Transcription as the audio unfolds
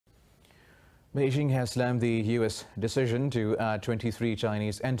Beijing has slammed the U.S. decision to add 23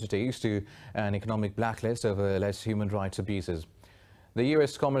 Chinese entities to an economic blacklist over alleged human rights abuses. The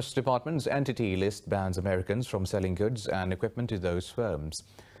U.S. Commerce Department's entity list bans Americans from selling goods and equipment to those firms.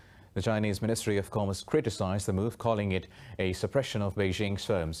 The Chinese Ministry of Commerce criticized the move, calling it a suppression of Beijing's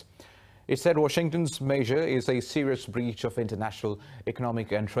firms. It said Washington's measure is a serious breach of international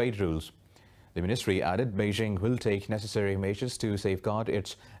economic and trade rules. The ministry added Beijing will take necessary measures to safeguard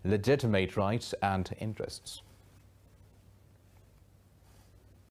its legitimate rights and interests.